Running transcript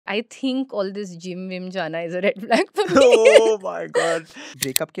I think all this gym vim jana is a red flag for me. Oh my god.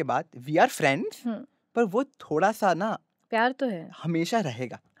 Breakup के बाद we are friends पर वो थोड़ा सा ना प्यार तो है, हमेशा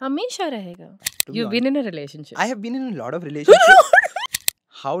रहेगा. हमेशा रहेगा. To be You've been in a relationship. I have been in a lot of relationships.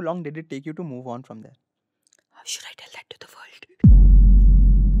 How long did it take you to move on from there? How should I tell that to the world?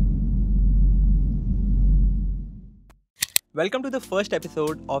 Welcome to the first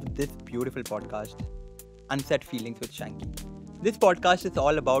episode of this beautiful podcast, Unsaid Feelings with Shanky. This podcast is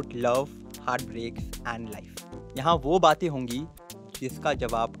all about love, heartbreaks and life. यहाँ वो बातें होंगी जिसका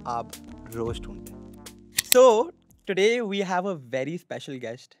जवाब आप रोज ढूंढते हैं. So today we have a very special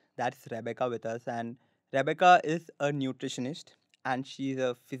guest. That's Rebecca with us, and Rebecca is a nutritionist and she's a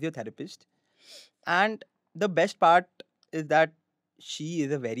physiotherapist. And the best part is that she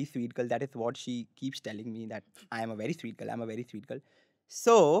is a very sweet girl. That is what she keeps telling me, that I am a very sweet girl. I'm a very sweet girl.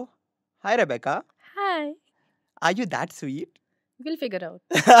 So, hi Rebecca. Hi. Are you that sweet? We'll figure out.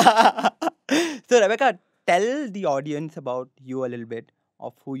 So Rebecca, tell the audience about you a little bit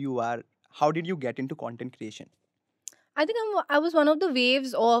of who you are. How did you get into content creation? I think I was one of the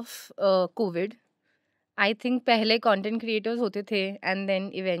waves of COVID. I think पहले content creators होते थे, and then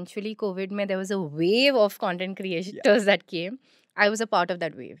eventually COVID में there was a wave of content creators that came. I was a part of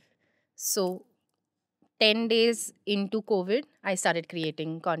that wave. So 10 days into COVID, I started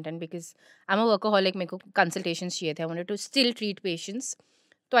creating content because I'm a workaholic. मेरे को consultations चाहिए थे. I wanted to still treat patients.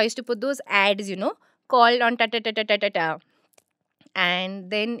 So I used to put those ads, call on ta-ta-ta-ta-ta-ta.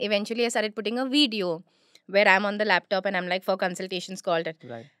 And then eventually I started putting a video where I'm on the laptop and I'm like, for consultations called.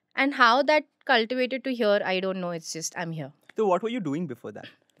 Right. And how that cultivated to here, I don't know. It's just, I'm here. So what were you doing before that?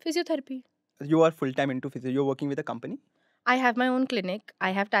 Physiotherapy. You are full-time into physio. You're working with a company? I have my own clinic. I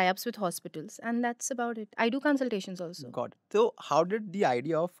have tie-ups with hospitals. And that's about it. I do consultations also. Got it. So how did the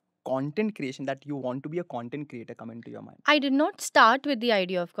idea of content creation, that you want to be a content creator, come into your mind? I did not start with the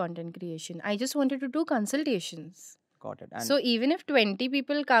idea of content creation. I just wanted to do consultations. Got it. And So even if 20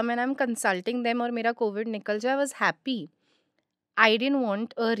 people come and I'm consulting them or mera COVID nikal jaye, I was happy. I didn't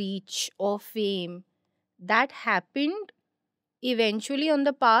want a reach or fame. That happened eventually on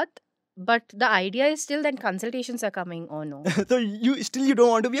the path, but the idea is still that consultations are coming or no. so you don't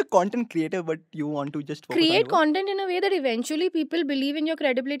want to be a content creator, but you want to just focus on Create your work? content in a way that eventually people believe in your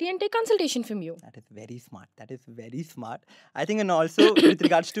credibility and take consultation from you. That is very smart. That is very smart. I think, and also with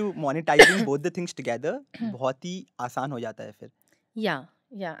regards to monetizing both the things together, बहुत ही आसान हो जाता है फिर.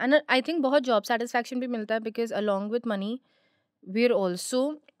 Yeah. And I think बहुत job satisfaction भी मिलता है because along with money, we're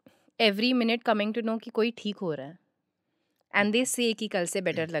also every minute coming to know कि कोई ठीक हो रहा है. And they say कि कल से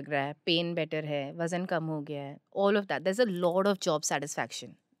better लग रहा है, pain better है, वजन कम हो गया है. All of that. There's a lot of job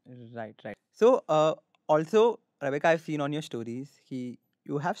satisfaction. Right. So also, Rebecca, I've seen on your stories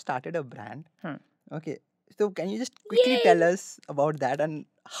you have started a brand. Okay. So can you just quickly tell us about that and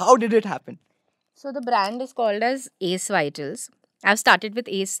how did it happen? So the brand is called as Ace Vitals. I've started with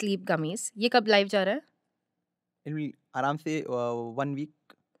Ace Sleep Gummies. ये कब live जा रहा है? It will आराम से 1 week.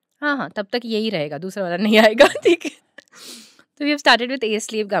 हाँ तब तक यही रहेगा, दूसरा वाला नहीं आएगा. ठीक है. So we have started with Ace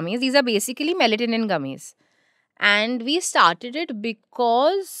Sleep Gummies. These are basically melatonin gummies. And we started it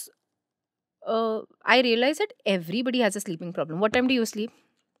because I realized that everybody has a sleeping problem. What time do you sleep?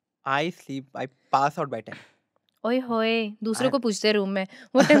 I pass out by 10. ओए होए, दूसरों को पूछते हैं room में.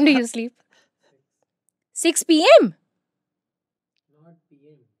 What time do you sleep? 6 p.m. Not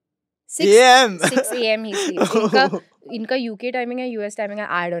PM. 6 AM. 6 a.m. he sleeps. इनका UK timing है, US timing है,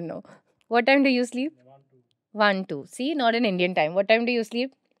 I don't know. What time do you sleep? 1, 2. See, not an Indian time. What time do you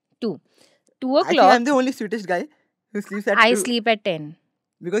sleep? 2. 2 I think o'clock. I'm the only Swedish guy who sleeps at I 2. sleep at 10.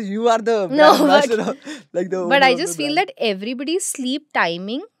 Because you are the No, brand master of, like the But owner I of the just feel brand. that everybody's sleep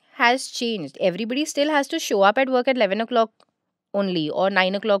timing has changed. Everybody still has to show up at work at 11 o'clock only or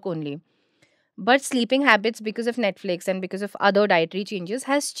 9 o'clock only. But sleeping habits because of Netflix and because of other dietary changes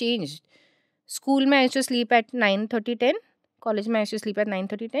has changed. School mein I used to sleep at 9:30, 10. College mein I used to sleep at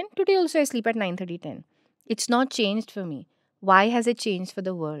 9:30, 10. Today also I sleep at 9:30, 10. It's not changed for me. Why has it changed for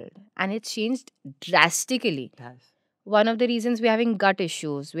the world? And it's changed drastically. It has. One of the reasons we're having gut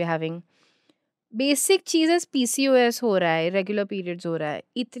issues, we're having basic चीज़ें PCOS हो रहा है, irregular periods हो रहा है,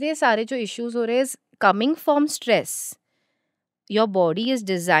 इतने सारे जो issues हो रहे हैं is coming from stress. Your body is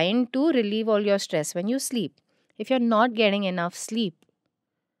designed to relieve all your stress when you sleep. If you're not getting enough sleep,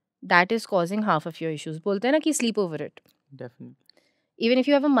 that is causing half of your issues. बोलते हैं ना कि sleep over it. Definitely. Even if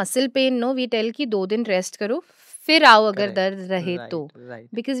you have a muscle pain, no, we tell कि 2 दिन rest करो, फिर आओ अगर दर्द रहे तो. Right.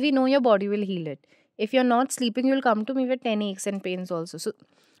 Because we know your body will heal it. If you're not sleeping, you'll come to me with 10 aches and pains also. So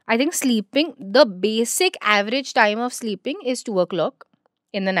I think sleeping, the basic average time of sleeping is 2 o'clock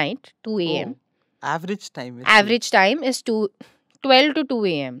in the night, 2 a.m. Average time is Average time is 2 12 to 2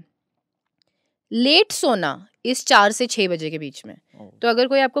 AM. Late सोना इस 4 से 6 बजे के बीच में. तो अगर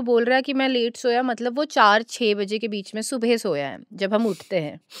कोई आपको बोल रहा है कि मैं लेट सोया, मतलब वो 4-6 बजे के बीच में सुबह सोया है जब हम उठते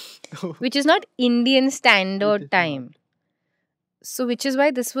हैं, which is not Indian standard time. So which is why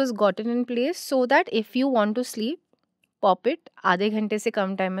this was gotten in place so that if you want to sleep, pop it. आधे घंटे से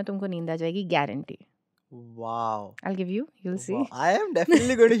कम टाइम में तुमको नींद आ जाएगी, guarantee. Wow. I'll give you. You'll see. Wow. I am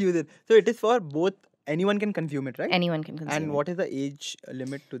definitely going to use it. So it is for both. Anyone can consume it, right? Anyone can consume And it. what is the age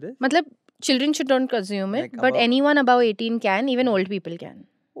limit to this? मतलब children should not consume it, Like but above- anyone above 18 can. Even old people can.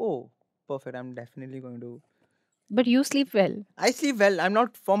 Oh, perfect. I'm definitely going to. But you sleep well. I sleep well. I'm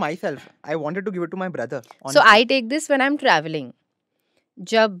not for myself. I wanted to give it to my brother. So honestly. I take this when I'm traveling.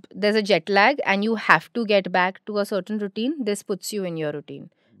 Jab there's a jet lag and you have to get back to a certain routine, this puts you in your routine.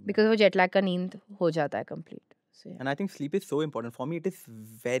 Because वो jet lag का नींद हो जाता है complete. So, yeah. And I think sleep is so important. For me, it is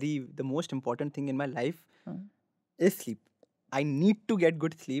the most important thing in my life is sleep. I need to get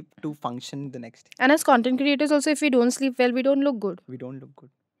good sleep to function the next day. And as content creators also, if we don't sleep well, we don't look good. We don't look good.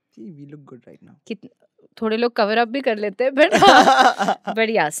 See, we look good right now. थोड़े लोग cover up भी कर लेते हैं, but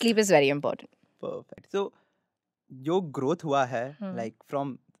yeah, sleep is very important. Perfect. So, जो growth हुआ है, like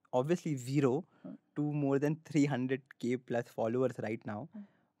from obviously 0 to more than 300k plus followers right now,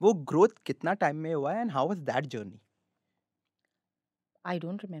 वो growth कितना time में हुआ है and how was that journey? I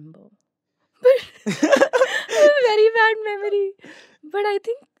don't remember. Very bad memory. But I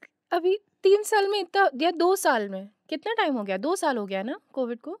think अभी 3 साल में इतना या 2 साल में कितना टाइम हो गया? 2 साल हो गया ना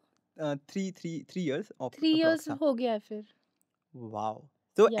कोविड को? 3 years of 3 years हो गया है फिर. Wow.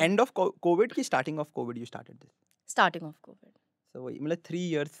 So Yeah. end of COVID की starting of COVID you started this. Starting of COVID. So वही मतलब 3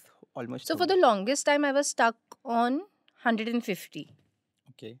 years almost. So for the longest time I was stuck on 150.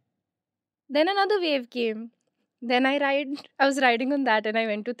 Okay. Then another wave came. Then I was riding on that and I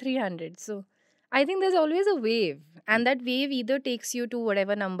went to 300. So I think there's always a wave. And that wave either takes you to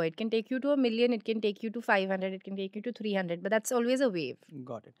whatever number. It can take you to 1 million, it can take you to 500, it can take you to 300. But that's always a wave.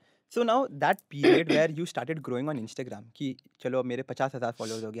 Got it. So now that period where you started growing on Instagram, कि चलो अब मेरे 50,000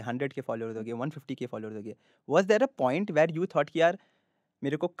 followers हो गए, 100k followers हो गए, 150k followers हो गए. Was there a point where you thought कि यार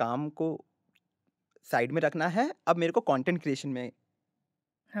मेरे को काम को साइड में रखना है, अब मेरे को content creation में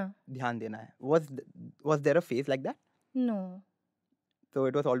ध्यान देना है? Was there a phase like that? No. So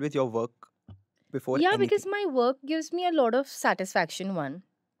it was always your work before Yeah, anything. because my work gives me a lot of satisfaction, one.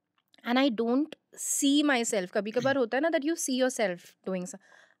 And I don't see myself. कभी कभार होता है ना that you see yourself doing so.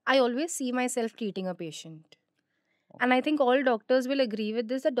 I always see myself treating a patient. And I think all doctors will agree with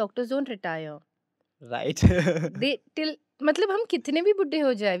this that doctors don't retire. Right. They till मतलब हम कितने भी बुड्ढे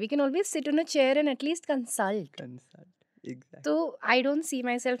हो जाए, we can always sit on a chair and at least consult. Exactly. So I don't see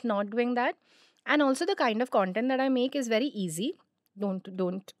myself not doing that. And also the kind of content that I make is very easy.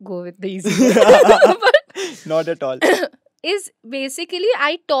 Don't go with the easy word. But Not at all. is basically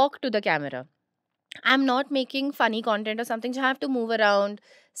I talk to the camera. I'm not making funny content or something. So I have to move around,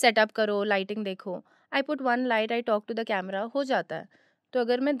 set up करो, lighting देखो. I put one light, I talk to the camera, हो जाता है. तो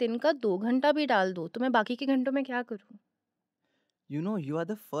अगर मैं दिन का 2 घंटा भी डाल दूँ, तो मैं बाकी के घंटों में क्या करूँ? You know, you are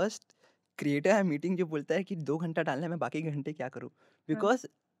the first creator I'm meeting जो बोलता है कि 2 घंटा डालना है, मैं बाकी के घंटे क्या करूँ? Because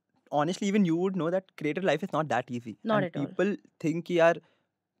honestly, even you would know that creator life is not that easy. Not And at all. people think कि यार,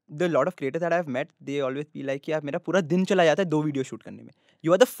 the lot of creators that I've met, they always be like यार मेरा पूरा दिन चला जाता है 2 वीडियो शूट करने में.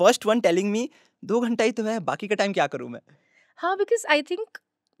 You are the first one telling me 2 घंटा ही तो है, बाकी का टाइम क्या करूँ मैं? हाँ, because I think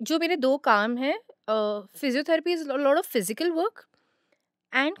जो मेरे 2 काम हैं, physiotherapy is a lot of physical work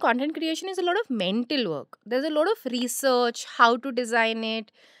and content creation is a lot of mental work. There's a lot of research, how to design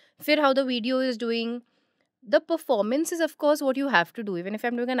it, फिर how the video is doing. The performance is of course what you have to do. Even if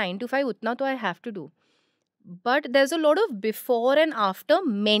I'm doing a 9 to 5, उतना तो I have to do. But there's a lot of before and after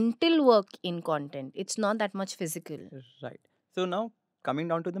mental work in content. It's not that much physical. Right. So now coming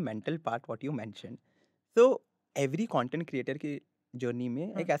down to the mental part, what you mentioned. So every content creator की journey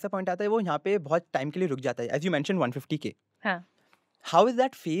में एक ऐसा point आता है वो यहाँ पे बहुत time के लिए रुक जाता है. As you mentioned 150k. हाँ. How is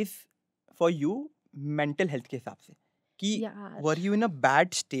that phase for you mental health के हिसाब से? कि were you in a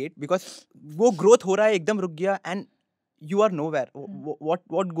bad state because वो growth हो रहा है एकदम रुक गया and you are nowhere. What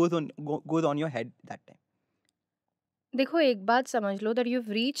goes on your head that time? देखो एक बात समझ लो that you've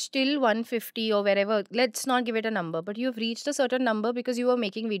reached till 150 or wherever, let's not give it a number, but you've reached a certain number because you are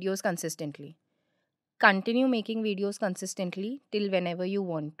making videos consistently. Continue making videos consistently till whenever you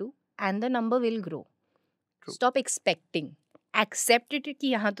want to and the number will grow. True. Stop expecting. Accept it कि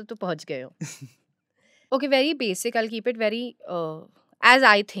यहाँ तो पहुँच गए हो. Okay, very basic. I'll keep it very as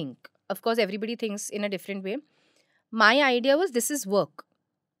I think. Of course, everybody thinks in a different way. My idea was this is work.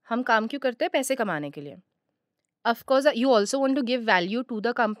 हम काम क्यों करते हैं? पैसे कमाने के लिए. Of course, you also want to give value to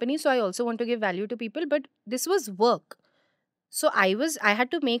the company. So I also want to give value to people. But this was work. So I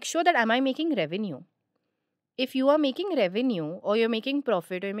had to make sure that am I making revenue? If you are making revenue or you're making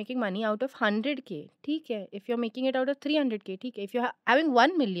profit or you're making money out of 100K, ठीक है. If you're making it out of 300K, ठीक है. If you're having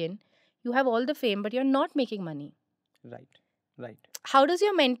 1 million, you have all the fame, but you're not making money. Right. Right. How does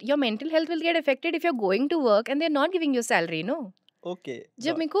your mental health will get affected if you're going to work and they're not giving you salary, no? Okay.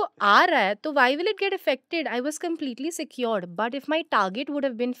 जब मेरे को आ रहा है तो why will it get affected? I was completely secured. But if my target would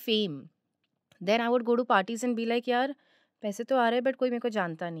have been fame, then I would go to parties and be like, यार पैसे तो आ रहे हैं but कोई मेरे को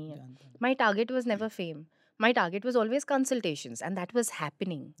जानता नहीं है. My target was never fame. My target was always consultations, and that was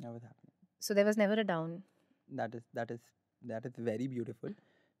happening. That was happening. So there was never a down. That is very beautiful.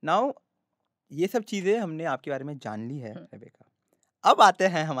 Now ये सब चीजें हमने आपके बारे में जान ली है रेबेका. अब आते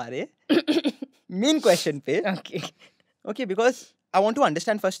हैं हमारे मेन क्वेश्चन पे. Okay, because I want to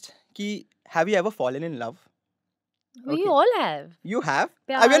understand first कि have you ever fallen in love? We Okay. all have. You have?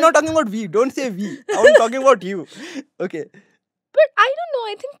 प्यार- We are not talking about we. Don't say we. I'm talking about you. Okay. But I don't know.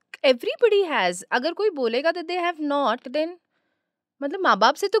 I think everybody has. अगर कोई बोलेगा that they have not, then मतलब माँ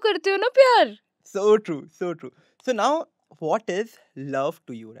बाप से तो करते हो ना प्यार. So true. So true. So now, what is love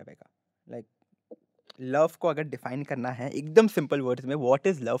to you, Rebecca? Like, love को अगर define करना है एकदम simple words में,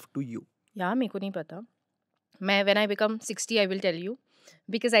 what is love to you? यार मेरे को नहीं पता. मैं when I become 60, I will tell you.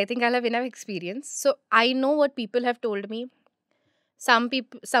 Because I think I'll have enough experience. So I know what people have told me.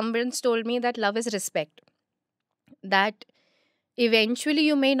 Someone's told me that love is respect. That eventually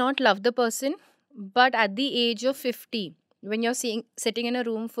you may not love the person, but at the age of 50, when you're sitting in a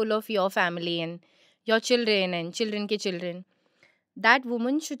room full of your family and your children and children ke children, that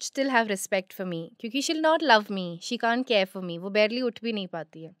woman should still have respect for me. Because she'll not love me. She can't care for me. वो barely उठ भी नहीं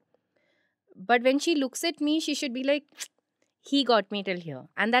पाती है. But when she looks at me, she should be like, he got me till here.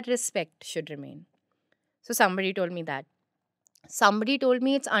 And that respect should remain. So somebody told me that. Somebody told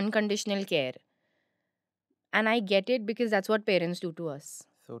me it's unconditional care. And I get it because that's what parents do to us.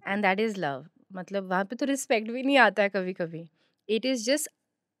 So true. And that is love. मतलब वहाँ पे तो respect भी नहीं आता है कभी कभी. It is just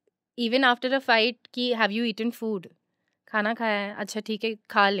even after a fight कि have you eaten food? खाना खाया है? अच्छा ठीक है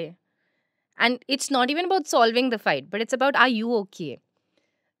खा ले. And it's not even about solving the fight, but it's about are you okay?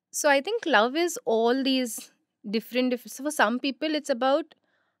 So I think love is all these different. So for some people, it's about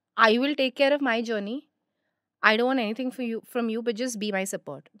I will take care of my journey. I don't want anything from you, but just be my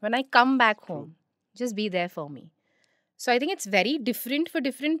support. When I come back home, just be there for me. So I think it's very different for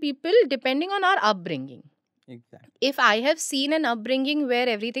different people depending on our upbringing. Exactly. If I have seen an upbringing where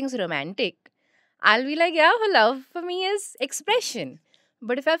everything's romantic, I'll be like, yeah, love for me is expression.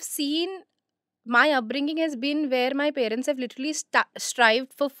 But if I've seen my upbringing has been where my parents have literally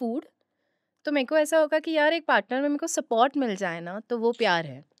strived for food, तो मेरे को ऐसा होगा कि यार एक partner में मेरे को सपोर्ट मिल जाए ना तो वो प्यार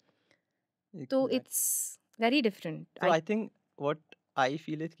है. तो Exactly. it's very different. So I think what I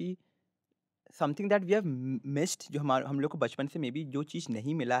feel is कि something that we have missed जो हम लोग को बचपन से maybe जो चीज़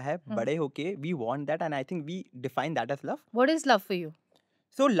नहीं मिला है बड़े होके we want that and I think we define that as love. What is love for you?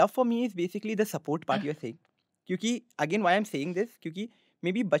 So love for me is basically the support part you're saying. क्योंकि again why I'm saying this क्योंकि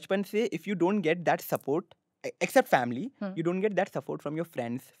maybe बचपन से if you don't get that support except family you don't get that support from your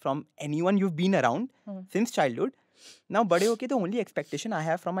friends from anyone you've been around since childhood. Now बड़े होके the only expectation I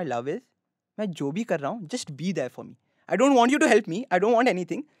have from my love is मैं जो भी कर रहा हूँ just be there for me. I don't want you to help me. I don't want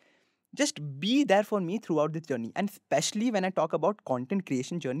anything. Just be there for me throughout this journey. And especially when I talk about content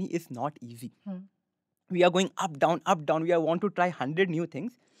creation journey is not easy. We are going up, down, up, down. We want to try 100 new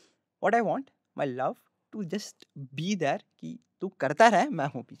things. What I want, my love, to just be there कि तू करता रहे मैं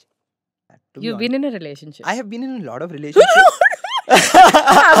हूँ पीछे. You've been in a relationship. I have been in a lot of relationships.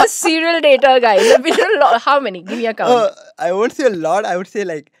 I'm a serial dater guy. You've been in a lot. How many? Give me a count. I won't say a lot. I would say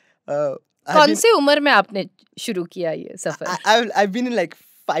like. कौन से उम्र में आपने शुरू किया ये सफर? I've been in like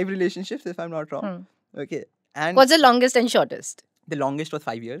 5 relationships if I'm not wrong. Okay. And what's the longest and shortest? The longest was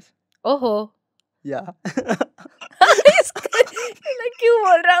 5 years. Oh. Yeah. like क्यों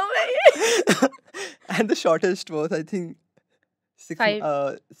बोल रहा हूँ मैं ये? And the shortest was I think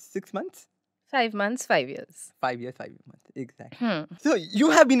 6 months. 5 months, 5 years. 5 years, 5 months. Exactly. So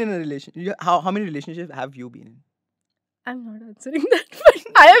you have been in a relationship. How many relationships have you been in? I'm not answering that. But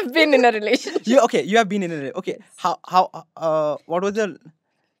I have been in a relationship. You have been in a okay. What was the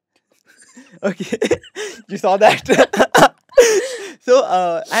okay? You saw that. So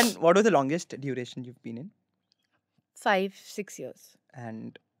and what was the longest duration you've been in? 5-6 years.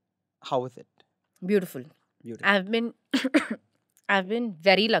 And how was it? Beautiful. I've been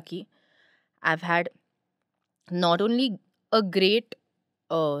very lucky. I've had not only a great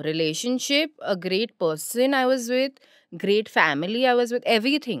relationship, a great person I was with, great family I was with,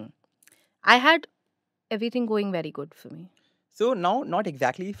 everything. I had everything going very good for me. So now, not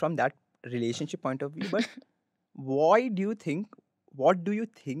exactly from that relationship point of view, but Why do you think, what do you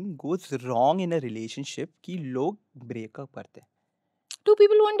think goes wrong in a relationship कि लोग breakup करते हैं? Two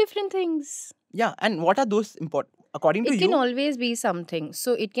people want different things. Yeah, and what are those important, according to It can you? always be something.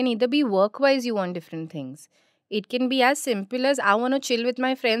 So it can either be work-wise, you want different things. It can be as simple as I want to chill with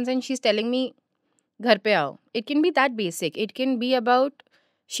my friends and she's telling me, घर पे आओ. It can be that basic. It can be about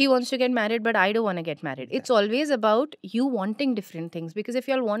she wants to get married but I don't want to get married. It's always about you wanting different things, because if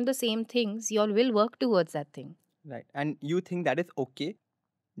you all want the same things, you all will work towards that thing. Right, and you think that is okay?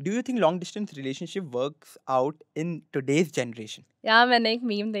 Do you think long distance relationship works out in today's generation? यार मैंने एक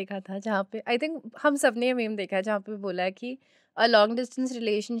meme देखा था जहाँ पे I think हम सब ने ये मीम देखा है जहाँ पे बोला है कि a long distance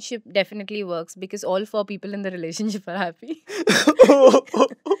relationship definitely works because all four people in the relationship are happy.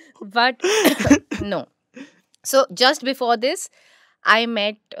 But no. So just before this, I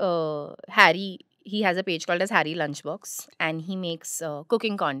met Harry. He has a page called as Harry Lunchbox and he makes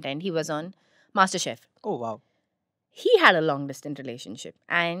cooking content. He was on MasterChef. Oh wow. He had a long distance relationship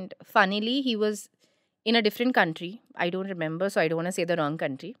and funnily he was in a different country. I don't remember, so I don't want to say the wrong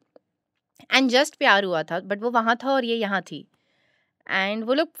country. And just प्यार हुआ था, but वो वहाँ था और ये यहाँ थी. And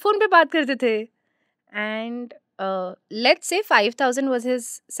वो लोग phone पे बात करते थे. And let's say 5,000 was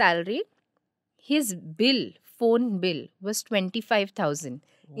his salary. His bill, phone bill, was 25,000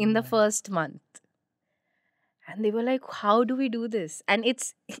 in the first month. And they were like, how do we do this? And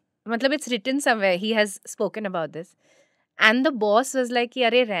it's written somewhere. He has spoken about this. And the boss was like,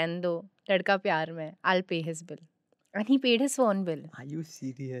 अरे रहने दो, लड़का प्यार में, I'll pay his bill. And he paid his phone bill. Are you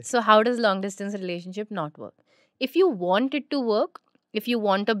serious? So how does long distance relationship not work? If you want it to work, if you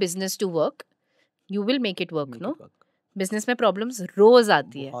want a business to work, you will make it work, no? Business में problems रोज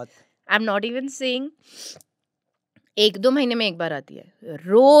आती है. I'm not even saying 1-2 महीने में एक बार आती है,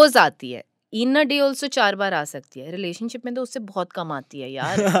 रोज आती है. In a day also 4 बार आ सकती है. Relationship में तो उससे बहुत कम आती है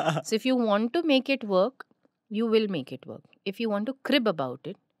यार. So if you want to make it work, you will make it work. If you want to crib about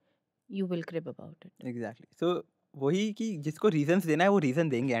it, you will crib about it. Exactly. So वही कि जिसको reasons देना है वो reason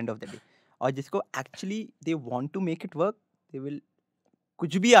देंगे end of the day. और जिसको actually they want to make it work, they will,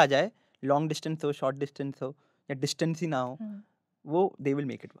 कुछ भी आ जाए, long distance हो, short distance हो, या distance ही ना हो, वो they will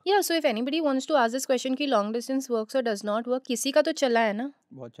make it work. Yeah, so if anybody wants to ask this question कि long distance works or does not work, किसी का तो चला है ना,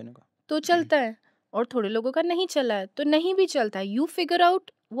 बहुत जने का तो चलता है, और थोड़े लोगों का नहीं चला है तो नहीं भी चलता है. You figure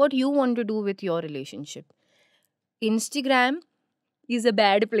out what you want to do with your relationship. Instagram is a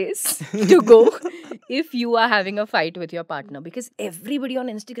bad place to go if you are having a fight with your partner, because everybody on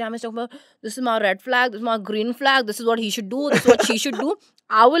Instagram is talking about this is my red flag, this is my green flag, this is what he should do, this is what she should do.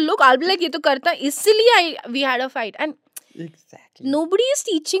 I will look, I'll be like, ये तो करता है, इसलिए we had a fight. And exactly, nobody is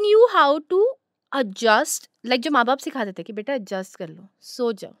teaching you how to adjust. Like जो माँ बाप सिखाते थे कि बेटा adjust कर लो,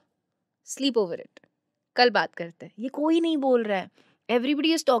 सो जाओ, sleep over it, कल बात करते हैं, ये कोई नहीं बोल रहा है.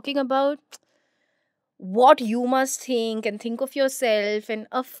 Everybody is talking about what you must think and think of yourself, and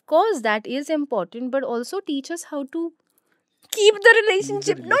of course that is important, but also teach us how to keep the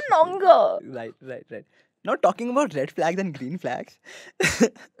relationship no longer. Right. Now talking about red flags and green flags.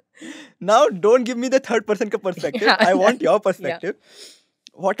 Now don't give me the third person ka perspective. Yeah, I want your perspective.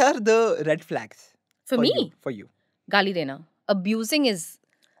 Yeah. What are the red flags for me? For you. Gaali dena. Abusing is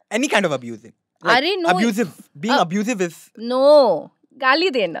any kind of abusing. Like no, abusive. Being abusive is no. गाली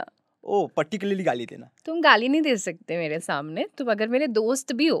देना. Oh, particularly गाली देना. तुम गाली नहीं दे सकते मेरे सामने. तुम अगर मेरे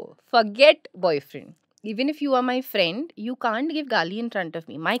दोस्त भी हो, forget boyfriend. Even if you are my friend, you can't give गाली in front of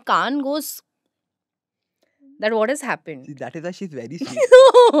me. My can't goes that what has happened. See, that is why she's very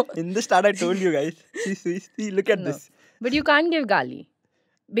sweet. In the start I told you guys, she's sweet. See, look at this. But you can't give गाली.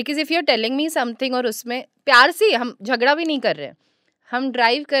 Because if you're telling me something और उसमें प्यार से हम झगड़ा भी नहीं कर रहे, हम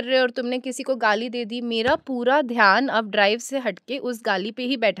ड्राइव कर रहे हैं और तुमने किसी को गाली दे दी, मेरा पूरा ध्यान अब ड्राइव से हटके उस गाली पे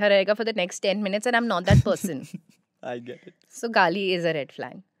ही बैठा रहेगा for the next 10 minutes and I'm not that person. I get it. So गाली is a red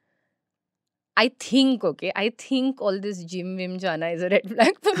flag. I think all this gym jana is a red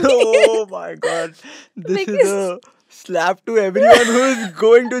flag for me. Oh my god. This is a slap to everyone who is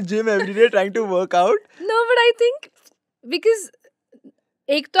going to gym every day trying to work out. No, but I think because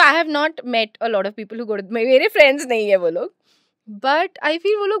एक तो I have not met a lot of people who go to, मेरे friends नहीं है वो लोग, but I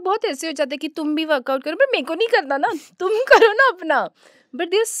feel वो लोग बहुत ऐसे हो जाते हैं कि तुम भी वर्कआउट करो, पर मेरे को नहीं करना ना, तुम करो ना अपना.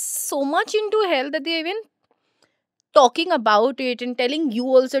 But they're so much into health that they even talking about it and telling you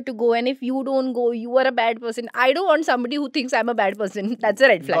also to go, and if you don't go, you are a bad person. I don't want somebody who thinks I'm a bad person. That's a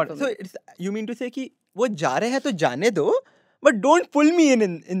red flag for me. So you mean to say कि वो जा रहे हैं तो जाने दो, but don't pull me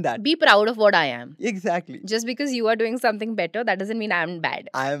in that. Be proud of what I am. Exactly. Just because you are doing something better, that doesn't mean I'm bad.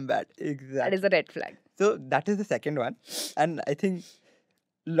 I am bad. Exactly. That is a red flag. So that is the second one. And I think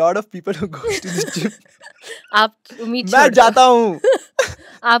lot of people who goes to the gym. आप उम्मीद मैं छोड़ दो जाता हूँ.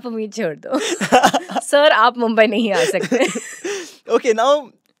 आप उम्मीद छोड़ दो सर आप मुंबई नहीं आ सकते Okay,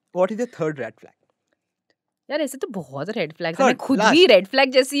 now what is the third red flag? यार ऐसे तो बहुत रेड फ्लैग्स हैं मैं Third, खुद last. भी रेड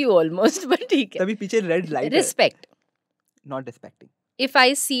फ्लैग जैसी हूँ ऑलमोस्ट बट ठीक है तभी पीछे red light है. Respect Not respecting. If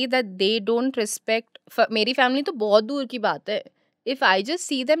I see that they don't respect मेरी फैमिली तो बहुत दूर की बात है if I just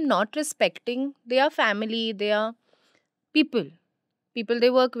see them not respecting they are family they are people they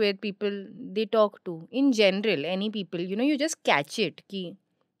work with, people they talk to, in general any people, you just catch it कि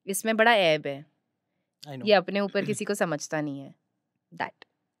इसमें बड़ा ऐब है I know. ये अपने ऊपर किसी को समझता नहीं है. That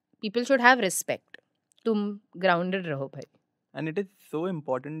people should have respect. तुम grounded रहो भाई. And it is so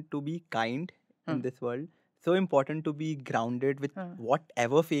important to be kind in Hmm. this world. So important to be grounded with Hmm.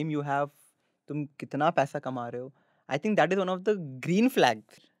 whatever fame you have. तुम कितना पैसा कमा रहे हो. I think that is one of the green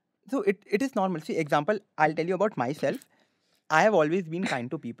flags. So it is normal. See, example, I'll tell you about myself. I have always been kind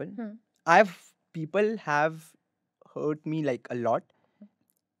to people. People have hurt me like a lot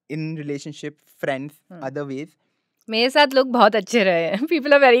in relationship, friends, other ways. मेरे साथ लोग बहुत अच्छे रहे हैं.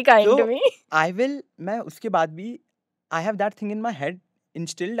 People are very kind to me. मैं उसके बाद भी I have that thing in my head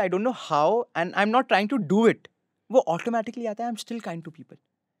instilled. I don't know how, and I'm not trying to do it. वो automatically आता है. I'm still kind to people.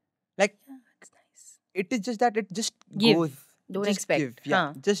 Like That's nice. it is just that it just Give. goes. Don't Just expect. give. Yeah,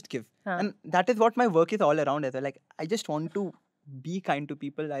 हाँ. just give. हाँ. And that is what my work is all around as well. Like I just want to be kind to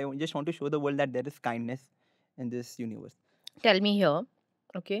people. I just want to show the world that there is kindness in this universe. Tell me here,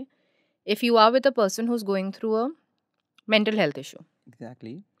 okay, if you are with a person who's going through a mental health issue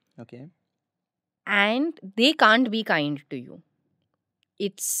Exactly. Okay. and they can't be kind to you,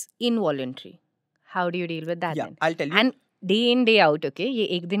 it's involuntary, how do you deal with that Yeah, then? I'll tell you. And day in day out, okay, ये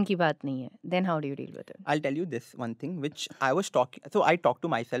एक दिन की बात नहीं है, then how do you deal with it? I'll tell you this one thing which I was talking. So I talk to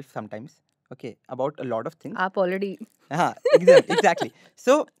myself sometimes. Okay, about a lot of things. आप already Exactly.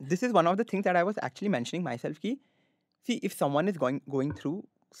 So this is one of the things that I was actually mentioning myself. कि see, if someone is going through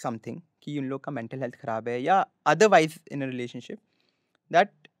something, कि उन लोग का mental health खराब है या otherwise in a relationship,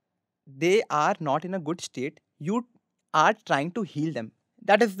 that they are not in a good state, you are trying to heal them.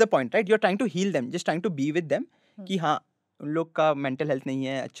 That is the point, right? You're trying to heal them, just trying to be with them. कि हाँ उन लोग का mental health नहीं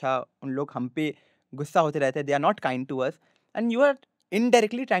है अच्छा, उन लोग हम पे गुस्सा होते रहते हैं, they are not kind to us, and you are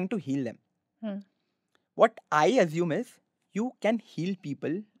indirectly trying to heal them. What I assume is you can heal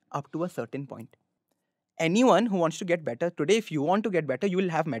people up to a certain point. Anyone who wants to get better today, if you want to get better, you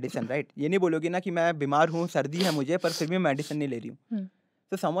will have medicine, right? ये नहीं बोलोगे ना कि मैं बीमार हूँ, सर्दी है मुझे, पर फिर भी मैं medicine नहीं ले रही हूँ.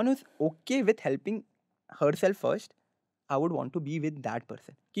 So someone who's okay with helping herself first, I would want to be with that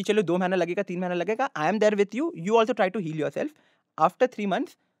person. कि चलो 2 महीना लगेगा, 3 महीना लगेगा, I am there with you. You also try to heal yourself. After 3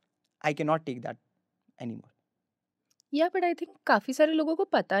 months, I cannot take that anymore. Yeah, but I think काफ़ी सारे लोगों को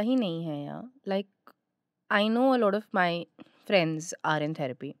पता ही नहीं है यार. Like, I know a lot of my friends are in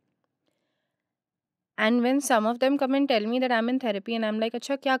therapy. And when some of them come and tell me that I'm in therapy and I'm like,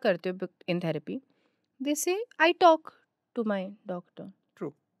 अच्छा क्या करते हो in therapy? They say, I talk to my doctor.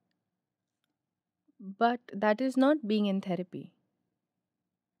 True. But that is not being in therapy.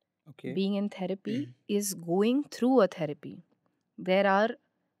 Okay. Being in therapy is going through a therapy. There are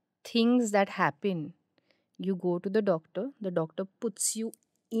things that happen. You go to the doctor puts you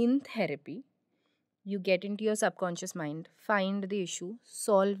in therapy. You get into your subconscious mind, find the issue,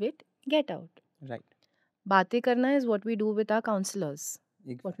 solve it, get out. Right. बातें करना is what we do with our counselors,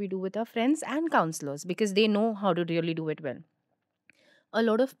 Exactly. what we do with our friends and counselors, because they know how to really do it well. A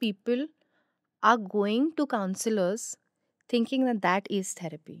lot of people are going to counselors thinking that that is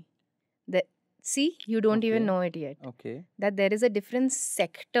therapy. See, you don't even Okay. know it yet. Okay. That there is a different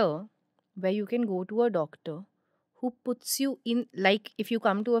sector where you can go to a doctor who puts you in, like if you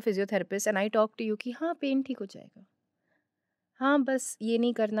come to a physiotherapist and I talk to you कि हाँ pen ठीक हो जाएगा, हाँ बस ये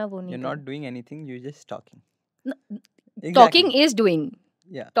नहीं करना वो नहीं You're करना. not doing anything, you're just talking. No, Exactly. talking is doing.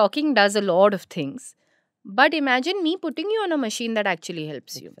 Yeah. Talking does a lot of things. But imagine me putting you on a machine that actually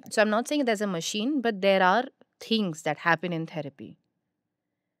helps you. Exactly. So I'm not saying there's a machine, but there are things that happen in therapy.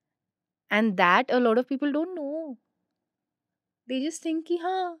 And that a lot of people don't know. They just think कि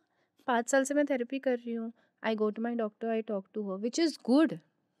हाँ 5 साल से मैं therapy कर रही हूँ. I go to my doctor, I talk to her, which is good.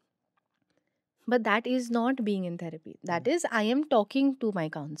 But that is not being in therapy. That is, I am talking to my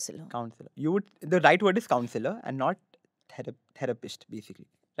counselor. The right word is counselor and not therapist, basically.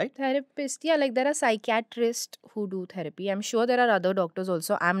 Right? Therapist, yeah, like there are psychiatrists who do therapy. I'm sure there are other doctors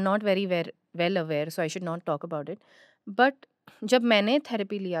also. I'm not very well aware, so I should not talk about it. But जब मैंने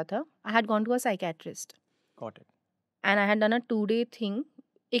therapy लिया था, I had gone to a psychiatrist. Got it. And I had done a 2-day thing,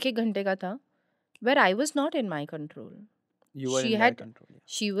 1 घंटे का था, where I was not in my control. You were She in had- their control. Yeah.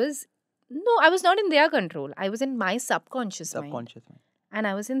 She was, no, I was not in their control. I was in my subconscious mind. Subconscious mind. And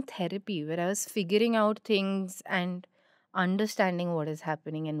I was in therapy where I was figuring out things and understanding what is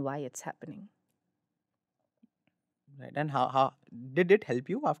happening and why it's happening. Right. And how did it help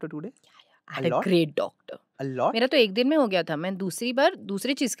you after 2 days? I A had a lot? great doctor. A lot? मेरा तो एक दिन में हो गया था. मैं दूसरी बार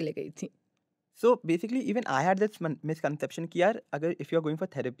दूसरी चीज के लिए गई थी. So basically even I had this misconception कि यार अगर if you are going for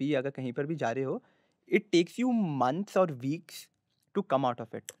therapy अगर कहीं पर भी जा रहे हो, it takes you months or weeks to come out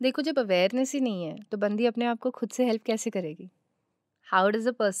of it. देखो जब अवेयरनेस ही नहीं है तो बंदी अपने आप को खुद से हेल्प कैसे करेगी? How does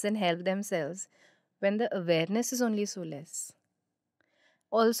a person help themselves when the awareness is only so less?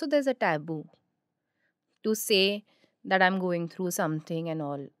 Also, there's a taboo to say that I'm going through something and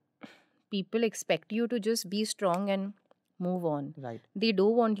all. People expect you to just be strong and move on. Right. They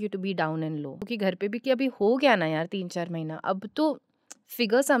don't want you to be down and low. क्योंकि घर पे भी कि अभी हो गया ना यार 3-4 महीना, अब तो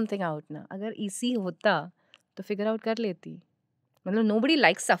figure something out ना. अगर easy होता तो figure out कर लेती. मतलब nobody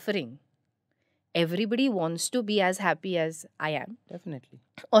likes suffering. Everybody wants to be as happy as I am Definitely.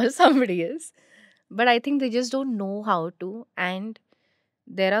 or somebody is. But I think they just don't know how to. And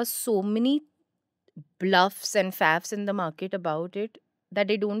there are so many bluffs and faffs in the market about it that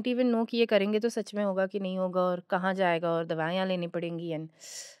they don't even know कि ये करेंगे तो सच में होगा कि नहीं होगा और कहाँ जाएगा और दवाइयाँ लेनी पड़ेंगी. And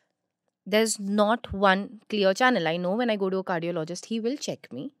there's not one clear channel. I know when I go to a cardiologist, he will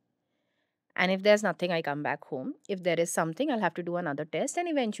check me. And if there's nothing, I come back home. If there is something, I'll have to do another test and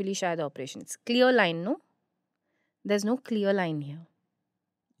eventually share the operations. Clear line, no? There's no clear line here.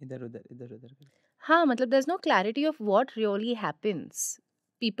 इधर उधर. हाँ, मतलब there's no clarity of what really happens.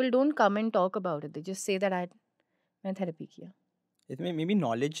 People don't come and talk about it. They just say that मैं therapy किया. इसमें maybe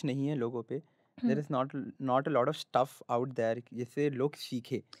knowledge नहीं है लोगों पे. There is not a lot of stuff out there जिससे लोग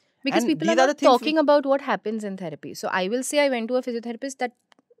सीखे. Because And people are these are not the things talking about what happens in therapy. So I will say I went to a physiotherapist, that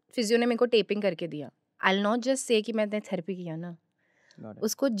physio ने मेरे को taping करके दिया. I'll not just say कि मैंने therapy किया ना. Got it.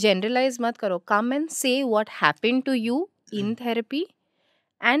 उसको generalize मत करो. Come and say what happened to you in therapy,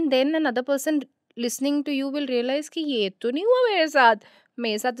 and then another person listening to you will realize कि ये तो नहीं हुआ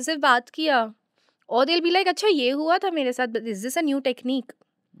मेरे साथ तो सिर्फ बात किया. Or they'll be like, अच्छा ये हुआ था मेरे साथ, but is this a new technique?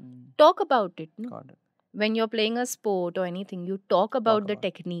 Talk about it. No? Got it. When you're playing a sport or anything, you talk about the about.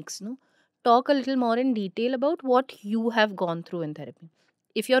 techniques. No, talk a little more in detail about what you have gone through in therapy.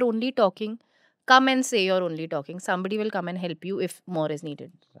 If you're only talking, come and say you're only talking. Somebody will come and help you if more is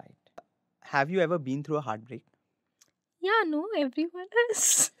needed. Right. Have you ever been through a heartbreak? Yeah, no, everyone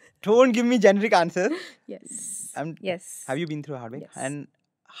has. Don't give me generic answers. Yes. Yes. Have you been through a heartbreak? Yes. And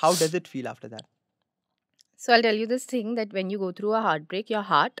how does it feel after that? So I'll tell you this thing, that when you go through a heartbreak, your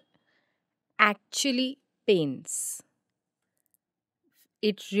heart actually pains.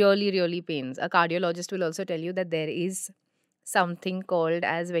 It really, really pains. A cardiologist will also tell you that there is something called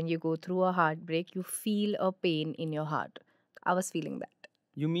as when you go through a heartbreak, you feel a pain in your heart. I was feeling that.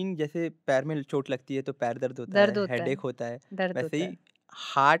 You mean जैसे पैर में चोट लगती है तो पैर दर्द होता दर्द है, होता है. headache होता है, दर्द वैसे होता ही है.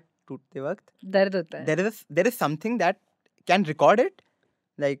 हार्ट टूटते वक्त दर्द होता है. there is something that can record it,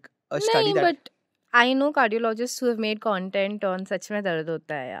 like a study नहीं, that. but I know cardiologists who have made content on सच में दर्द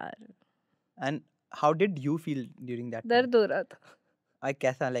होता है यार. And how did you feel during that time? दर्द हो रहा था. I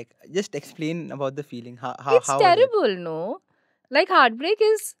कैसा, like just explain about the feeling. How It's how was it? terrible, no? Like heartbreak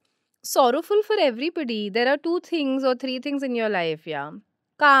is sorrowful for everybody. There are 2 things or 3 things in your life, yeah.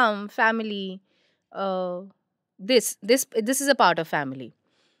 Calm, family, this is a part of family.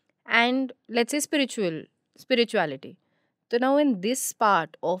 And let's say spirituality. So now in this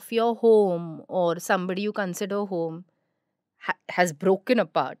part of your home or somebody you consider home has broken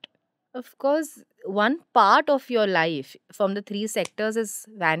apart, of course, one part of your life from the 3 sectors is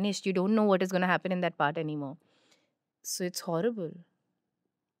vanished. You don't know what is going to happen in that part anymore. So it's horrible.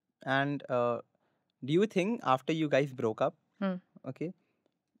 And do you think after you guys broke up, okay,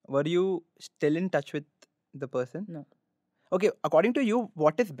 were you still in touch with the person? No. Okay, according to you,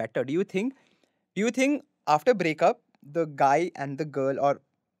 what is better? Do you think after breakup, the guy and the girl, or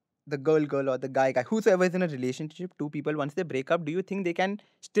the girl or the guy, whosoever is in a relationship, 2 people, once they break up, do you think they can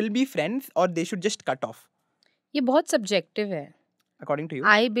still be friends or they should just cut off? ये बहुत subjective है. According to you?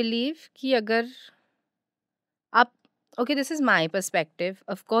 I believe कि अगर आप, okay, this is my perspective.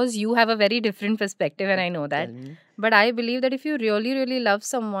 Of course, you have a very different perspective and I know that. Tell me. But I believe that if you really, really love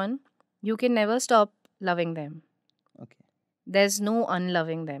someone, you can never stop loving them. Okay. There's no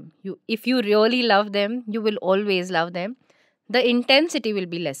unloving them. If you really love them, you will always love them. The intensity will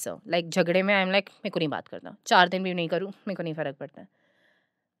be lesser. Like झगड़े में I'm like मेरे को नहीं बात करना. 4 दिन भी नहीं करूँ, मेरे को नहीं फर्क पड़ता.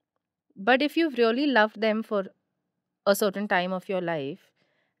 But if you've really loved them for a certain time of your life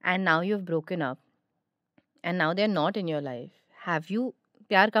and now you've broken up and now they're not in your life, have you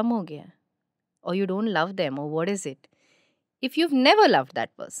प्यार कम हो गया? Or you don't love them, or what is it? If you've never loved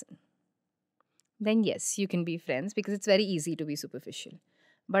that person, then yes, you can be friends because it's very easy to be superficial.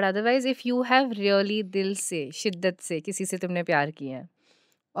 But otherwise, if you have really दिल से, शिद्दत से किसी से तुमने प्यार किया है,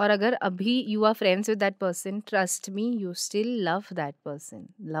 और अगर अभी you are friends with that person, trust me, you still love that person.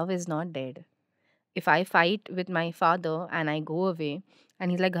 Love is not dead. If I fight with my father and I go away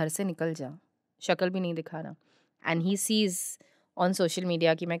and he's like घर से निकल जा, शक्ल भी नहीं दिखाना, and he sees on social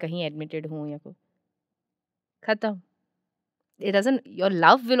media कि मैं कहीं admitted हूँ या को, खत्म. It doesn't, your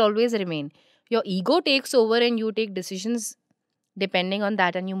love will always remain. Your ego takes over and you take decisions depending on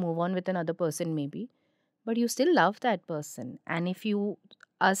that and you move on with another person maybe. But you still love that person. And if you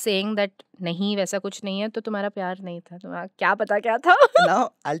are saying that नहीं वैसा कुछ नहीं है तो तुम्हारा प्यार नहीं था, तुम्हारा क्या पता क्या था. Now,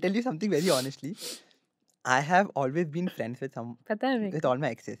 I'll tell you something very honestly. I have always been friends with पता है मेरे with को, all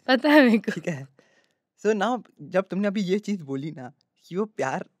my exes. पता है मेरे को. ठीक है. So now, जब तुमने अभी ये चीज बोली ना कि वो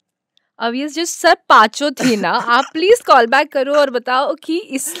प्यार, अब ये जो सब पांचों थी ना, आप प्लीज कॉल बैक करो और बताओ कि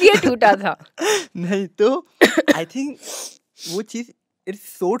इसलिए टूटा था. नहीं तो I think वो चीज it's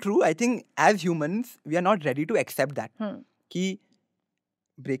so true. I think as humans we are not ready to accept that कि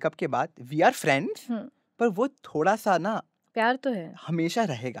ब्रेकअप के बाद we are friends, पर वो थोड़ा सा ना प्यार तो है, हमेशा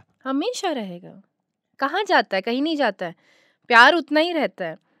रहेगा. हमेशा रहेगा. कहाँ जाता है? कहीं नहीं जाता है. प्यार उतना ही रहता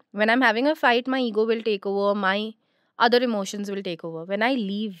है. When I'm having a fight, my ego will take over, my other emotions will take over. When I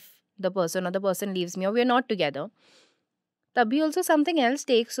leave the person or the person leaves me or we are not together, तभी also something else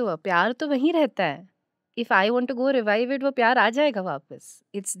takes over. प्यार तो वहीं रहता है. If I want to go revive it, वो प्यार आ जाएगा वापस.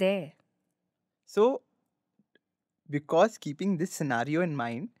 It's there. So because keeping this scenario in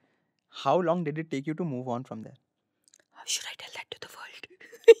mind, how long did it take you to move on from there? How should I tell that to the world?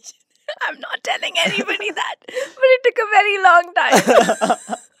 I'm not telling anybody that, but it took a very long time.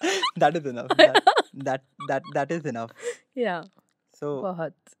 That is enough. That is enough. Yeah. So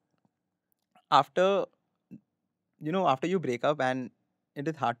बहुत. after you break up and it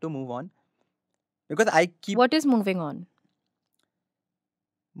is hard to move on, because I keep What is moving on?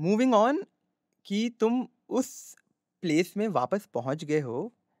 moving on कि तुम उस place में वापस पहुंच गए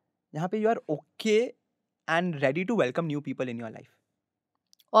हो जहाँ पे you are okay and ready to welcome new people in your life.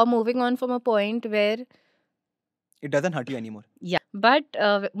 Or moving on from a point where It doesn't hurt you anymore. yeah. But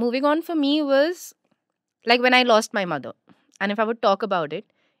moving on for me was like when I lost my mother. And if I would talk about it,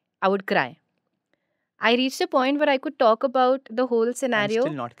 I would cry. I reached a point where I could talk about the whole scenario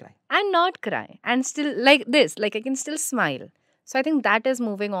And still not cry. and not cry. And still like this, like I can still smile. So I think that is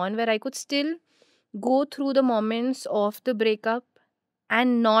moving on, where I could still go through the moments of the breakup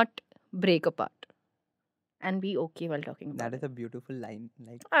and not break apart. And be okay while talking about That is a beautiful line.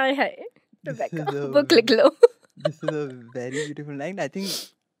 Like Hi, this Rebecca. is a- Book click low. this is a very beautiful line. I think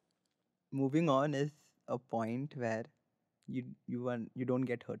moving on is a point where you don't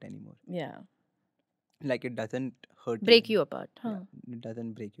get hurt anymore. Yeah. Like it doesn't hurt Break you apart. Huh? Yeah, it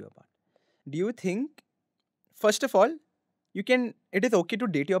doesn't break you apart. Do you think, first of all, it is okay to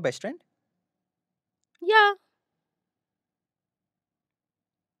date your best friend? Yeah.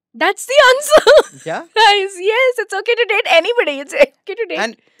 That's the answer. Yeah. Guys, yes, it's okay to date anybody. It's okay to date.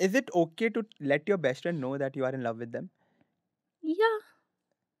 And is it okay to let your best friend know that you are in love with them? yeah.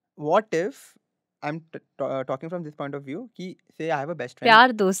 What if I'm talking from this point of view कि say I have a best friend.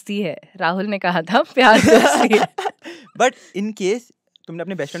 प्यार दोस्ती है. राहुल ने कहा था प्यार दोस्ती है. But in case तुमने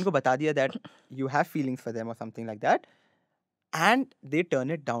अपने best friend को बता दिया that you have feelings for them or something like that and they turn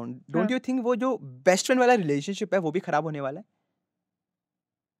it down, don't you think वो जो best friend वाला relationship है वो भी खराब होने वाला है?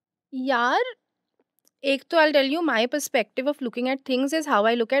 यार, एक तो I'll tell you my perspective of looking at things is how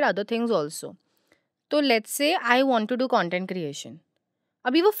I look at other things also. तो let's say I want to do content creation.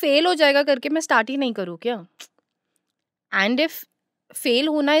 अभी वो फेल हो जाएगा करके मैं स्टार्ट ही नहीं करूँ क्या? एंड इफ फेल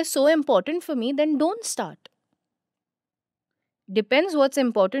होना is so important for me then don't start. Depends what's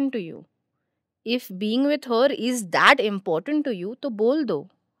important to you. If being with her is that important to you तो बोल दो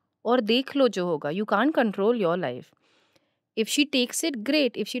और देख लो जो होगा. You can't control your life. If she takes it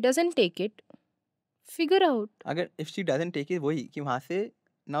great, if she doesn't take it figure out. अगर if she doesn't take it वही कि वहाँ से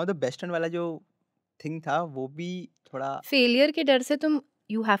now the best friend वाला जो thing था वो भी थोड़ा फेलियर के डर से तुम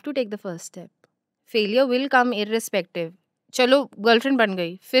you have to take the first step. Failure will come irrespective. चलो गर्लफ्रेंड बन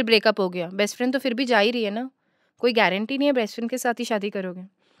गई, फिर ब्रेकअप हो गया, बेस्ट फ्रेंड तो फिर भी जा ही रही है ना. कोई गारंटी नहीं है बेस्ट फ्रेंड के साथ ही शादी करोगे.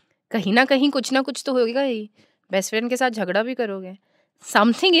 कहीं ना कहीं कुछ ना कुछ तो होगा ही. बेस्ट फ्रेंड के साथ झगड़ा भी करोगे.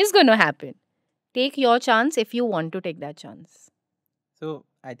 Something is gonna happen. Take your chance if you want to take that chance. So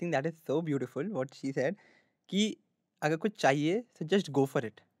I think that is so beautiful what she said कि अगर कुछ चाहिए so just go for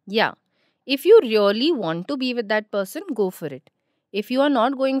it. या if you really want to be with that person go for it. If you are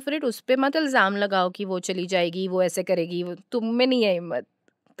not going for it उस पर मत इल्जाम लगाओ कि वो चली जाएगी, वो ऐसे करेगी. वो तुम में नहीं है हिम्मत,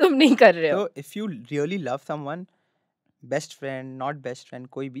 तुम नहीं कर रहे हो. So if you really love someone, best friend, not best friend,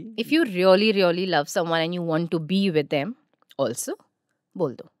 कोई भी. If you really, really love someone and you want to be with them, also,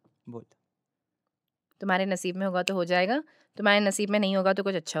 बोल दो. बोल. तुम्हारे नसीब में होगा तो हो जाएगा, तुम्हारे नसीब में नहीं होगा तो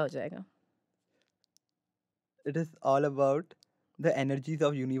कुछ अच्छा हो जाएगा. It is all about the energies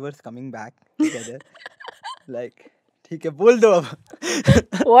of universe coming back together. Like, ठीक है, बोल दो अब.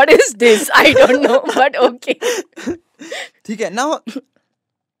 What is this? I don't know, but okay. ठीक है. Now,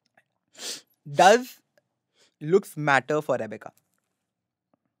 does looks matter for Rebecca?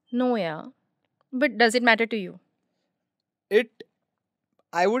 No, yeah. But does it matter to you?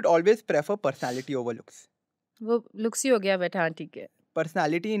 I would always prefer personality over looks. वो looks ही हो गया, but हाँ ठीक है.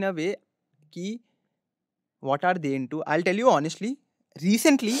 Personality in a way कि what are they into? I'll tell you honestly.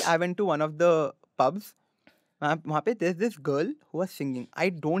 Recently, I went to one of the pubs. वहाँ पे there's this girl who was singing. I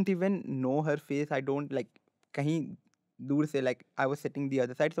don't even know her face. I don't like कहीं दूर से, like I was sitting the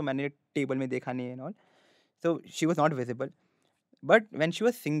other side, so मैंने table में देखा नहीं and all. So she was not visible. But when she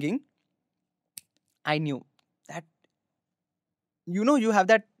was singing, I knew that, you know, you have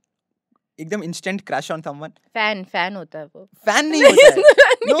that एकदम instant crush on someone. Fan होता है वो. Fan नहीं होता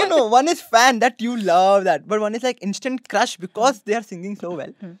है. No, one is fan that you love that, but one is like instant crush because they are singing so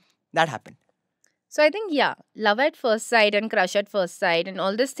well. That happened. So I think, yeah, love at first sight and crush at first sight and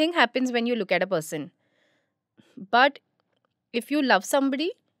all this thing happens when you look at a person. But if you love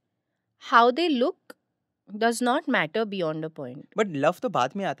somebody, how they look does not matter beyond a point. But love तो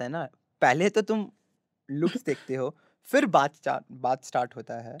बाद में आता है ना. पहले तो तुम looks देखते हो, फिर बात स्टार्ट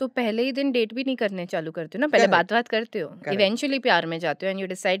होता है. तो पहले ही दिन डेट भी नहीं करने चालू करते हो ना, पहले बात करते हो. Eventually प्यार में जाते हो and you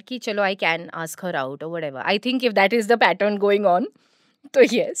decide कि चलो I can ask her out or whatever. I think if that is the pattern going on, तो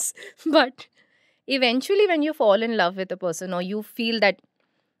yes. But eventually when you fall in love with a person or you feel that,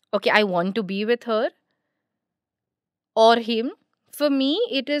 okay, I want to be with her or him, for me,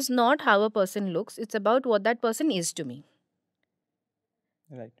 it is not how a person looks. It's about what that person is to me.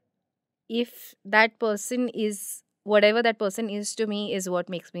 Right. If that person is, whatever that person is to me is what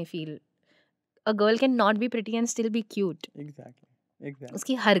makes me feel. A girl can not be pretty and still be cute. Exactly.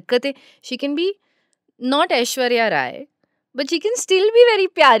 Uski harkatein, she can be not Aishwarya Rai, but she can still be very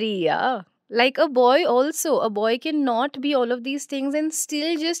pyari, yeah. Like a boy also. A boy cannot be all of these things and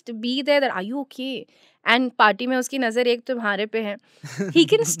still just be there that, are you okay? And party में उसकी नजर एक तुम्हारे पे है. He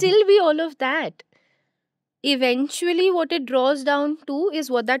can still be all of that. Eventually what it draws down to is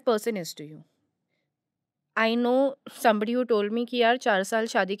what that person is to you. I know somebody who told me कि यार 4 साल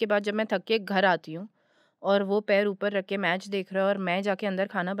शादी के बाद जब मैं थक के घर आती हूँ और वो पैर ऊपर रख के मैच देख रहा है और मैं जाके अंदर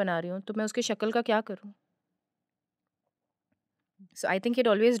खाना बना रही हूँ, तो मैं उसकी शक्ल का क्या करूँ? So I think it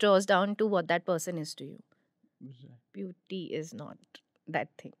always draws down to what that person is to you. Beauty is not that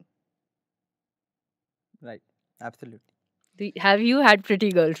thing. Right. Absolutely. Have you had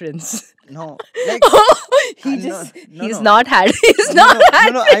pretty girlfriends? No. Like, he's not had. No.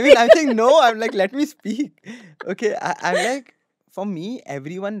 I mean, I'm saying no. I'm like, let me speak. Okay. I'm like, for me,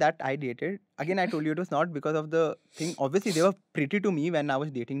 everyone that I dated, again, I told you it was not because of the thing. Obviously, they were pretty to me when I was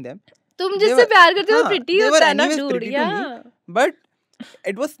dating them. तुम जिससे प्यार करते हो pretty होता है ना dude, yeah. But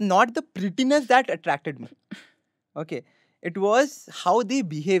it was not the prettiness that attracted me. Okay. It was how they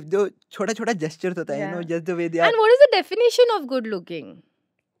behave. The छोटा gestures होता है, you know, just the way they are. And what is the definition of good looking?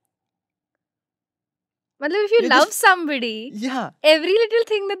 मतलब if you love somebody, yeah, every little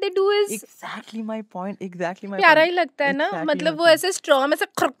thing that they do is exactly my point. प्यारा ही लगता है ना. मतलब वो ऐसे straw में से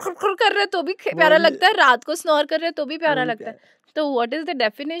खुर कर रहे तो भी प्यारा लगता है, रात को snore कर रहे तो भी प्यारा लगता है. तो what is the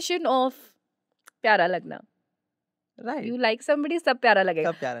definition of प्यारा लगना? Right. You like somebody, सब प्यारा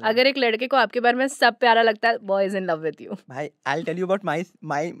लगेगा. अगर एक लड़के को आपके बारे में सब प्यारा लगता है, boy is in love with you. भाई, I'll tell you about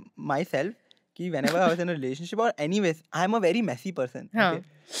myself कि whenever I was in a relationship or anyways, I'm a very messy person. Okay?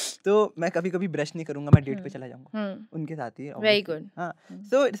 तो मैं कभी brush नहीं करूँगा, मैं date पे चला जाऊँगा उनके साथ ही. Very good. हाँ.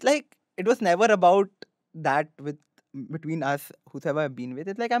 So it's like it was never about that between us, whoever I've been with.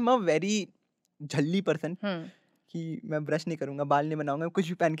 It's like I'm a very झल्ली person. कि मैं brush नहीं करूँगा, बाल नहीं बनाऊँगा, कुछ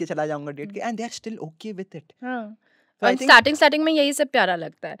भी पहन के चला जाऊँगा date के, and they are still okay with it. और स्टार्टिंग में यही सब प्यारा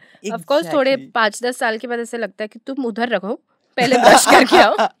लगता है. Of course थोड़े 5-10 साल के बाद ऐसे लगता है कि तुम उधर रखो, पहले ब्रश करके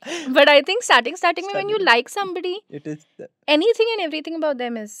आओ. But I think starting में when you like somebody, it is anything and everything about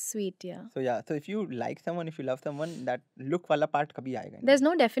them is sweet, yeah. So if you like someone, if you love someone, that look वाला part कभी आएगा नहीं. There's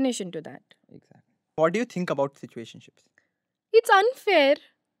no definition to that. Exactly. What do you think about situationships? It's unfair.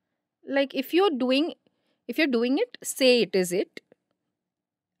 Like if you're doing it, say it is it.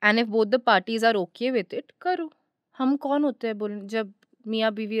 And if both the parties are okay with it, करो. हम कौन होते हैं बोल, जब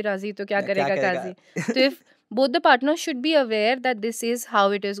मियाँ बीवी राजी तो क्या करेगा काजी. तो if both the partners should be aware that this is how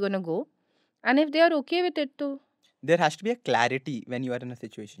it is going to go, and if they are okay with it, तो there has to be a clarity when you are in a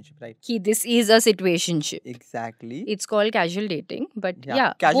situationship, right? This is a situationship. Exactly. It's called casual dating, but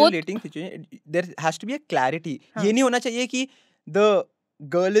yeah, casual both. dating situation, there has to be a clarity. हाँ. ये नहीं होना चाहिए कि the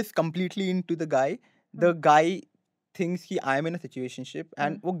girl is completely into the guy, the guy thinks कि I am in a situationship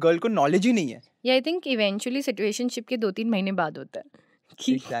and वो girl को knowledge ही नहीं है. Yeah, I think eventually situationship के 2-3 महीने बाद होता है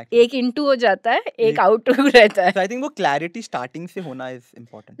कि Exactly. एक into हो जाता है, एक out रहता है. So I think वो clarity starting से होना is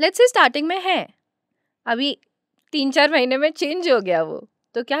important. Let's say starting में है, अभी 3-4 महीने में change हो गया वो,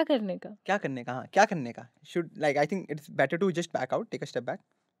 तो क्या करने का? क्या करने का? हाँ, क्या करने का? Should, like, I think it's better to just back out, take a step back.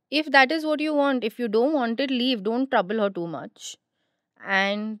 If that is what you want, if you don't want it, leave. Don't trouble her too much.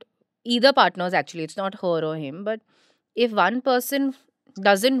 And either partners, actually, it's not her or him, but if one person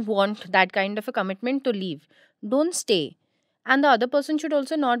doesn't want that kind of a commitment, to leave. Don't stay. And the other person should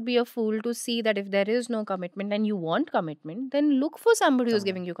also not be a fool to see that if there is no commitment and you want commitment, then look for somebody who's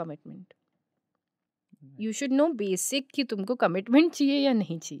giving you commitment. You should know basic कि तुमको commitment चाहिए या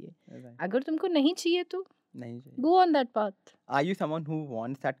नहीं चाहिए. अगर तुमको नहीं चाहिए तो go on that path. Are you someone who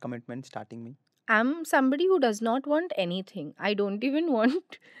wants that commitment starting me? I'm somebody who does not want anything. I don't even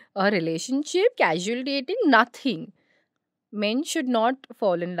want a relationship, casual dating, nothing. Men should not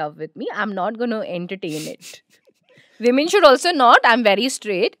fall in love with me. I'm not going to entertain it. Women should also not. I'm very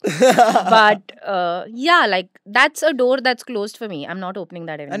straight. But yeah, like that's a door that's closed for me. I'm not opening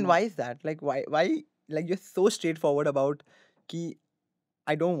that anymore. And why is that? Like why like you're so straightforward about ki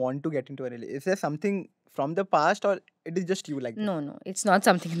I don't want to get into a relationship. Is there something from the past or it is just you like this? No, it's not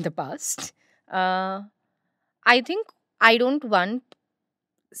something in the past. I think I don't want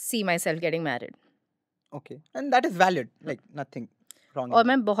see myself getting married. Okay. And that is valid. Like nothing wrong. और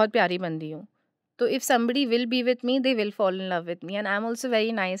मैं बहुत प्यारी बंदी हूँ. So if somebody will be with me, they will fall in love with me. And I'm also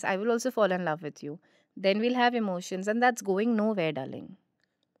very nice. I will also fall in love with you. Then we'll have emotions. And that's going nowhere, darling.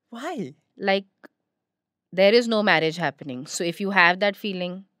 Why? Like, there is no marriage happening. So if you have that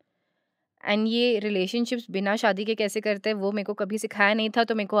feeling, and ये relationships बिना शादी के कैसे करते हैं वो मेरे को कभी सिखाया नहीं था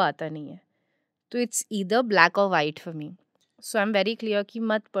तो मेरे को आता नहीं है. तो it's either black or white for me. So I'm very clear कि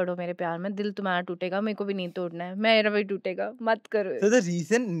मत पड़ो मेरे प्यार में, दिल तुम्हारा टूटेगा, मेरे को भी नहीं तोड़ना है, मेरा भी टूटेगा, मत करो. So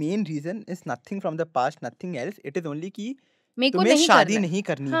the main reason is nothing from the past, nothing else. It is only कि मेरे को तुम्हें नहीं शादी करना नहीं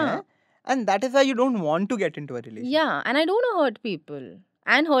करनी है. And that is why you don't want to get into a relationship. Yeah, and I don't want to hurt people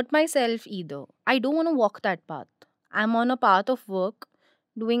and hurt myself either. I don't want to walk that path. I'm on a path of work,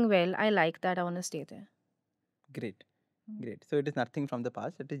 doing well. I like that. I want to stay there. Great. So it is nothing from the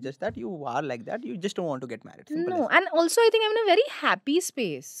past. It is just that you are like that. You just don't want to get married. Simple No, and also I think I'm in a very happy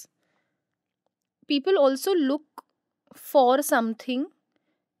space. People also look for something.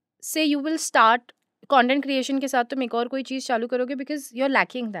 Say you will start content creation के साथ तुम एक और कोई चीज चालू करोगे because you're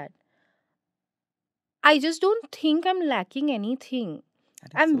lacking that. I just don't think I'm lacking anything.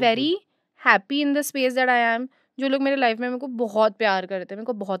 I'm very happy in the space that I am. जो लोग मेरे लाइफ में मेरे को बहुत प्यार करते हैं, मेरे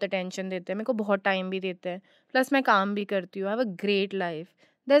को बहुत अटेंशन देते हैं, मेरे को बहुत टाइम भी देते हैं, प्लस मैं काम भी करती हूँ. I have a great life.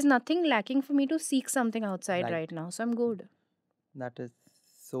 There's nothing lacking for me to seek something outside right now. So I'm good. That is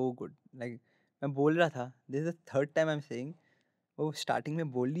so good. Like मैं बोल रहा था, this is the third time I'm saying, वो starting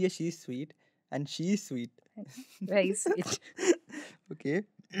में बोल रही है she is sweet and she is sweet. Very sweet. Okay.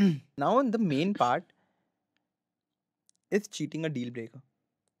 Now the main part is cheating a deal breaker.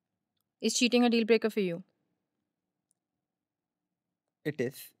 Is cheating a deal breaker for you? It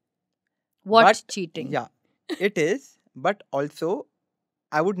is. What cheating? Yeah, it is. But also,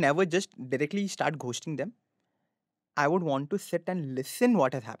 I would never just directly start ghosting them. I would want to sit and listen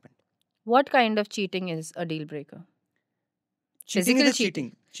what has happened. What kind of cheating is a deal breaker? Cheating Physical is a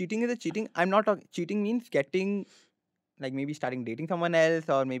cheating. Cheating is a cheating. I'm not talking. Cheating means getting, like maybe starting dating someone else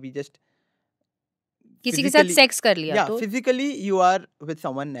or maybe just किसी के साथ sex कर लिया yeah, तो physically you are with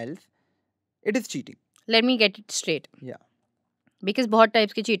someone else. It is cheating. Let me get it straight. Yeah. Because बहुत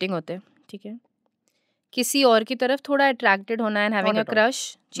types की cheating होते हैं, ठीक है? किसी और की तरफ थोड़ा अट्रैक्टेड होना and having a crush,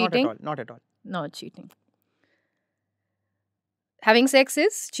 cheating? Not at all. Not cheating. Having sex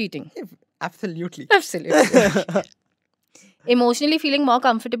is cheating. Absolutely. Absolutely. Emotionally feeling more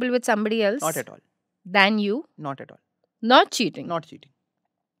comfortable with somebody else. Not at all. Than you. Not at all. Not cheating. Not cheating.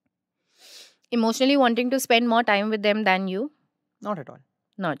 Emotionally wanting to spend more time with them than you. Not at all.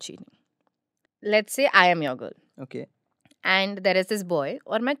 Not cheating. Let's say I am your girl. Okay. And there is this boy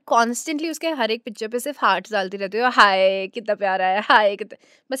और मैं constantly उसके हर एक picture पे सिर्फ hearts डालती रहती हूँ, हाय कितना प्यारा है, हाय कितना,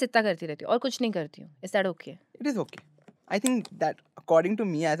 बस इतना करती रहती हूँ और कुछ नहीं करती हूँ. Is that okay? It is okay. I think that according to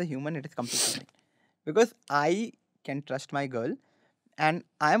me as a human, it is completely fine. Because I can trust my girl and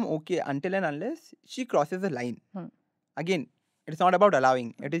I am okay until and unless she crosses the line. Again, it's not about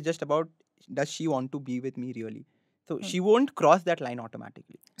allowing. It is just about does she want to be with me really. So she won't cross that line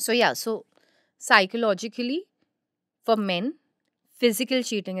automatically. So yeah, so psychologically, For men, physical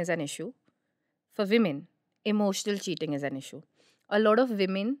cheating is an issue. For women, emotional cheating is an issue. A lot of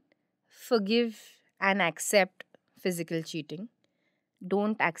women forgive and accept physical cheating,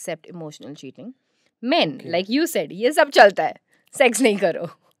 don't accept emotional cheating. Men, Okay. like you said, ये सब चलता है, sex नहीं करो.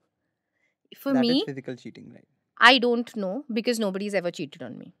 For That me, is physical cheating, right? I don't know because nobody's ever cheated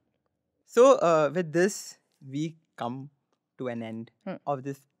on me. So, with this, we come to an end of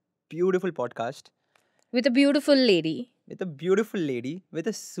this beautiful podcast With a beautiful lady. with a beautiful lady, with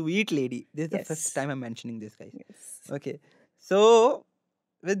a sweet lady. This is the Yes. first time I'm mentioning this, guys. Yes. Okay. So,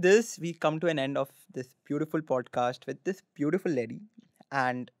 with this, we come to an end of this beautiful podcast with this beautiful lady.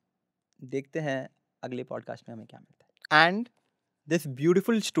 And देखते हैं अगले podcast में हमें क्या मिलता है. And this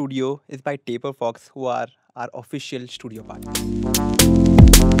beautiful studio is by Taper Fox, who are our official studio partners.